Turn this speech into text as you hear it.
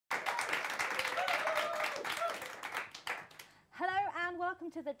welcome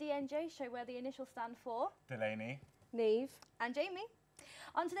to the DNJ show, where the initials stand for Delaney, Neve, and Jamie.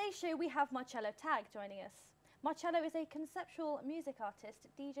 On today's show, we have Marcelo Tag joining us. Marcelo is a conceptual music artist,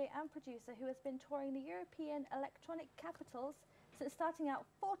 DJ and producer who has been touring the European electronic capitals since starting out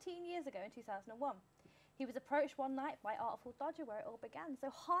 14 years ago in 2001. He was approached one night by Artful Dodger, where it all began. So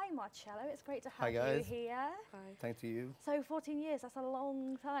hi Marcelo, it's great to have you here. hi. Thank you. So 14 years, that's a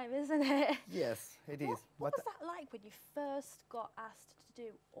long time, isn't it? Yes, it is. What was that like when you first got asked to do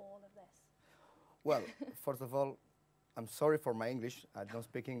all of this? Well, first of all, I'm sorry for my English. I don't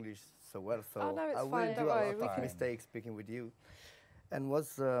speak English so well, so Oh, no, it's I will fine, do don't a worry, lot of mistakes speaking with you. And was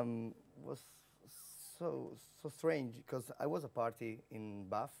so strange because I was a party in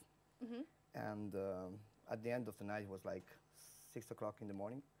Bath, and at the end of the night it was like 6 o'clock in the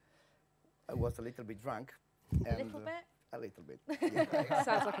morning. I was a little bit drunk. A little bit? A little bit. Yeah.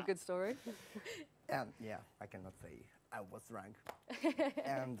 Sounds like a good story. And yeah, I cannot say I was drunk.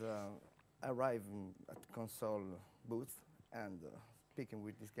 And I arrived at the console booth and speaking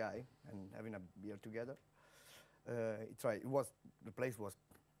with this guy and having a beer together. The place was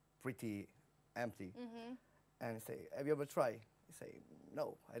pretty empty. And I say, have you ever tried? I say,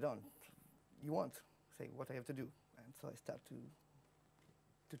 no, I don't. You want? I say, what I have to do? And so I start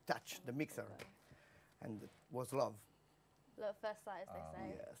to touch the mixer. And it was love. Love at first sight, as they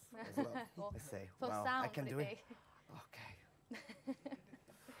say. Yes, it was love. I say, wow, I can do it. Okay.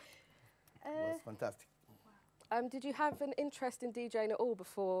 It was fantastic. Did you have an interest in DJing at all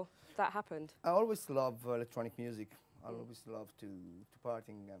before that happened? I always love electronic music. I always love to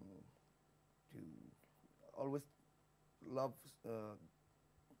partying and to always love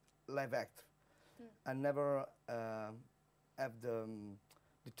live act. I never have the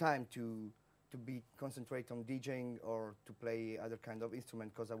time to be concentrate on DJing or to play other kind of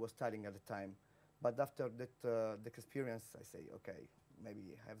instrument because I was studying at the time. But after that experience, I say, okay,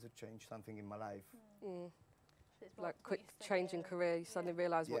 maybe I have to change something in my life. Like quick change in career, you suddenly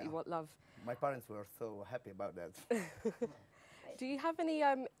realise what you want, love. My parents were so happy about that. Do you have any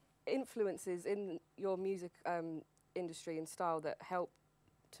influences in your music industry and style that help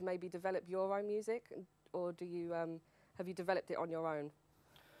to maybe develop your own music, or do you have you developed it on your own?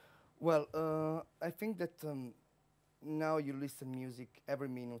 Well, I think that now you listen music every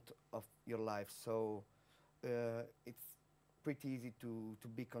minute of your life, so it's pretty easy to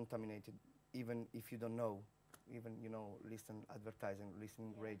be contaminated, even if you don't know. Even, you know, listen advertising,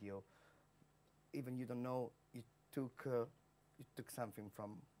 listen radio. Even you don't know, you took something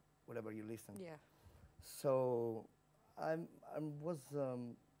from whatever you listen. Yeah. So I was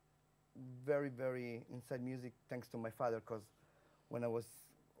very, very inside music thanks to my father, because when I was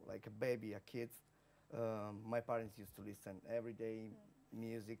like a baby, a kid, my parents used to listen every day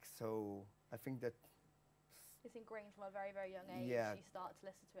music. So I think that it's ingrained from a very, very young age. Yeah. You start to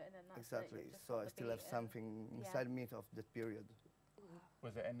listen to it, and then that's exactly. It, So I still have something inside me of that period.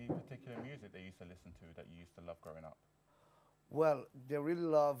 was there any particular music that you used to listen to that you used to love growing up? Well, they really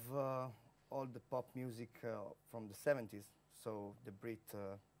love all the pop music from the 70s. So the Brit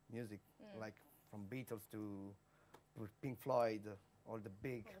music, like from Beatles to Pink Floyd, all the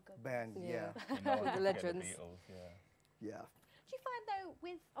big bands. Yeah. You know, The legends. The Beatles, Yeah. Do you find though,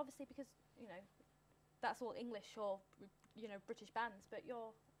 with obviously because you know that's all English or British bands, but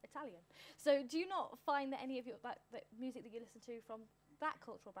you're Italian, so do you not find that any of your that music that you listen to from that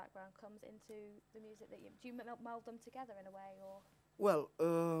cultural background comes into the music that do you meld them together in a way, or? Well,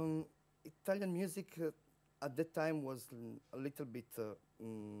 Italian music at that time was a little bit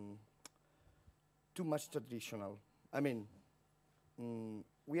too much traditional. I mean,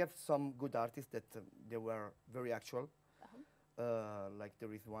 we have some good artists that they were very actual. Like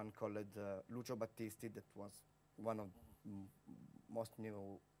there is one called Lucio Battisti that was one of most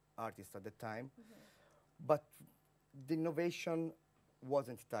new artists at the time. But the innovation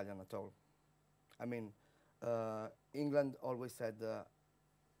wasn't Italian at all. I mean, England always had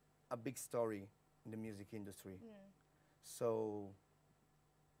a big story in the music industry. So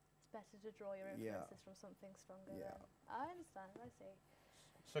it's better to draw your influences from something stronger. Yeah. I understand, I see.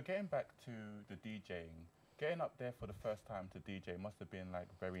 So getting back to the DJing, getting up there for the first time to DJ must have been like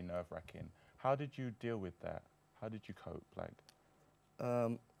very nerve-wracking. How did you deal with that? How did you cope? Like,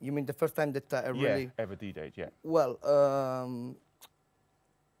 you mean the first time that I really ever DJ'd? Yeah. Well,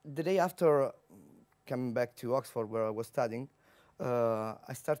 the day after coming back to Oxford, where I was studying,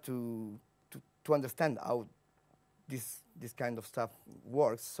 I started to understand how this kind of stuff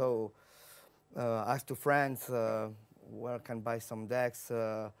works. So I asked to friends where I can buy some decks,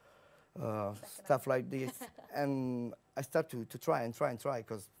 stuff like this, and I started to try and try,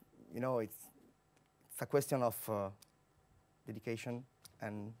 because you know it's a question of dedication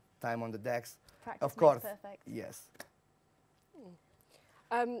and time on the decks. Practice Of makes course, perfect. yes.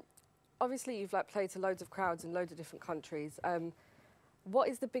 Obviously, you've like played to loads of crowds in loads of different countries. What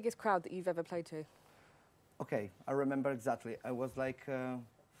is the biggest crowd that you've ever played to? Okay, I remember exactly. I was like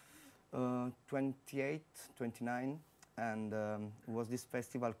 28, 29, and it was this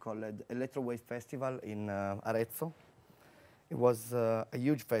festival called Electro Wave Festival in Arezzo. It was a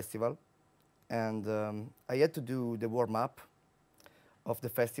huge festival, and I had to do the warm-up of the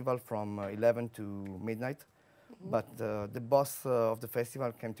festival from 11 to midnight. But the boss of the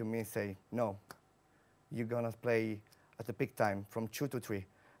festival came to me and say, no, you're gonna play at the peak time from 2 to 3.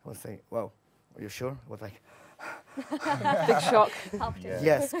 I was saying, well, are you sure? I was like, Big shock. Helped you. Yeah.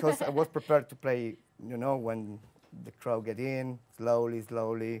 yes, because I was prepared to play, you know, when the crowd get in, slowly,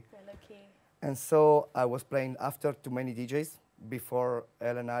 slowly. Yeah, low key. And so I was playing after too many DJs, before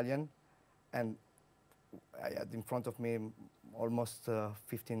Ellen Alien, and I had in front of me almost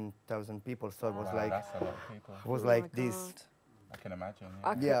 15,000 people. So it was Wow, like, that's a lot of people. it was Oh like my this. God. I can imagine.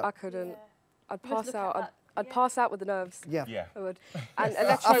 Yeah. I couldn't. Yeah. I'd You must pass look at out. that, I'd yeah. pass out with the nerves. Yeah. Yeah. I would. And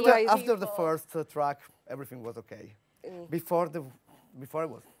electro After, wave. after the people. first track, everything was okay. Mm. Before I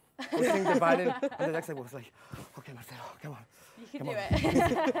was putting the violin, and the next I was like, okay, Marcelo, come on. You can Come do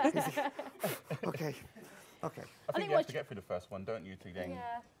on. it. Okay, okay. I think think you have what to get through the first one, don't you, to then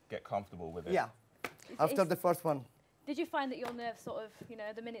Yeah. get comfortable with it? Yeah. After the first one, Did you find that your nerves sort of, you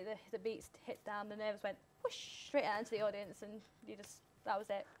know, the minute the beats hit down, the nerves went whoosh straight out into the audience, and you just that was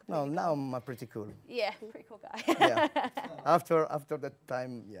it? no, completely now gone? I'm pretty cool. Yeah, pretty cool guy. Yeah. After that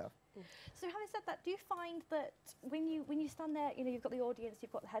time, yeah. So having said that, do you find that when you stand there, you know, you've got the audience,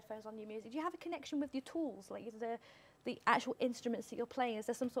 you've got the headphones on your music, do you have a connection with your tools, like the actual instruments that you're playing? Is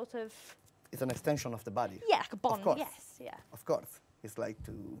there some sort of It's an extension of the body. yeah, like a bond? course. Yes, yeah. Of course. It's like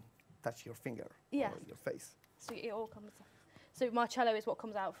to touch your finger Yes. or your face. So it all comes. So Marcello is what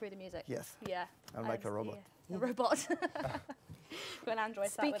comes out through the music. Yes. Yeah. I'm like a understand, robot. yeah. A robot. Got an Android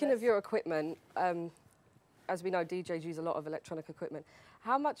sat with Speaking of us. your equipment, as we know, DJs use a lot of electronic equipment.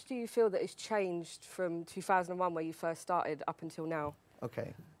 How much do you feel that it's changed from 2001, where you first started, up until now?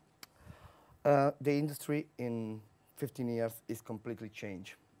 Okay. The industry in 15 years is completely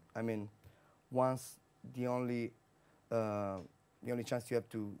changed. I mean, once the only chance you have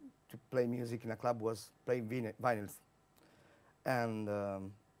to play music in a club was playing vinyls. And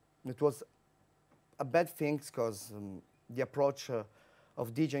it was a bad thing because the approach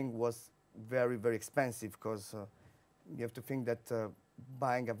of DJing was very, very expensive because you have to think that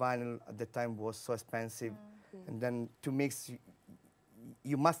buying a vinyl at the time was so expensive. And then to mix,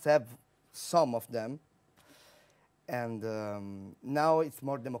 you must have some of them. And now it's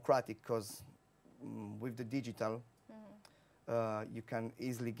more democratic because with the digital, you can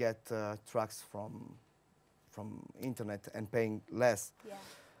easily get tracks from internet and paying less.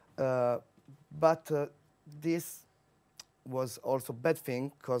 Yeah. But this was also bad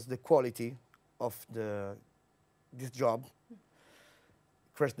thing because the quality of this job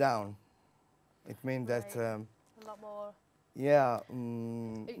crashed down. It means that Right. A lot more. yeah,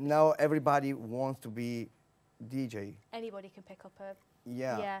 now everybody wants to be DJ. Anybody can pick up a.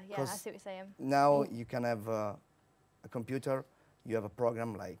 Yeah, Yeah. I 'cause see what you're saying. now you can have a computer, you have a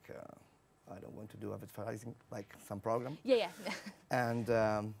program like, I don't want to do advertising, like some program, Yeah. and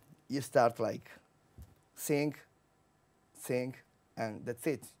you start like sing, and that's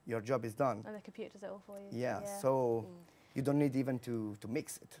it. Your job is done. And the computer does it all for you. Yeah, so you don't need even to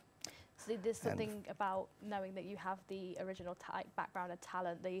mix it. So there's something about knowing that you have the original background and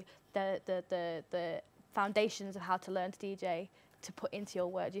talent, the foundations of how to learn to DJ to put into your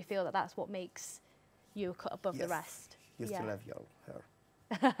work. Do you feel that that's what makes you cut above the Yes. rest? You Yeah. still have your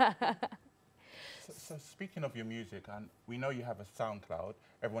hair. So speaking of your music, and we know you have a SoundCloud.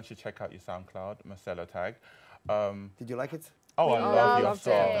 Everyone should check out your SoundCloud, Marcelo Tag. Did you like it? Oh, We I love your loved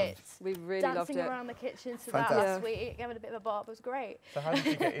song. it. We really loved Dancing it. around the kitchen to that was Fantastic. sweet. Giving a bit of a bop. It was great. So how did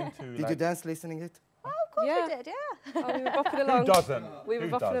you get into Did you like, dance listening it? Oh, of course Yeah. we did. Yeah. Oh, we were bopping who along. doesn't? We were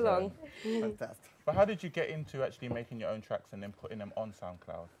Who bopping doesn't? along. Fantastic. But how did you get into actually making your own tracks and then putting them on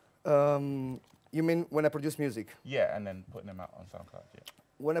SoundCloud? You mean when I produce music? Yeah, and then putting them out on SoundCloud. Yeah.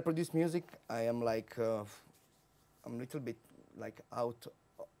 When I produce music, I am like, I'm a little bit like out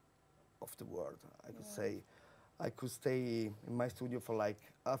of the world, I could say. I could stay in my studio for like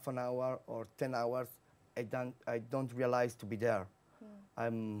half an hour or 10 hours. I don't realize to be there.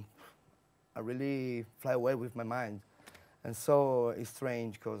 I really fly away with my mind. And so it's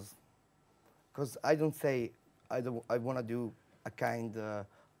strange because I don't say I want to do a kind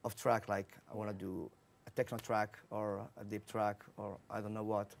of track like I want to do a techno track or a deep track or I don't know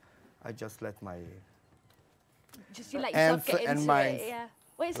what. I just let my Just you let yourself hands get and into minds it. Yeah.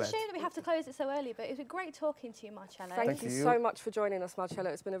 Well, it's a Glad. shame that we have to close it so early, but it was great talking to you, Marcelo. Thank you so much for joining us, Marcelo.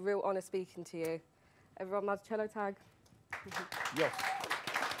 It's been a real honour speaking to you. Everyone, Marcelo Tag. Yes.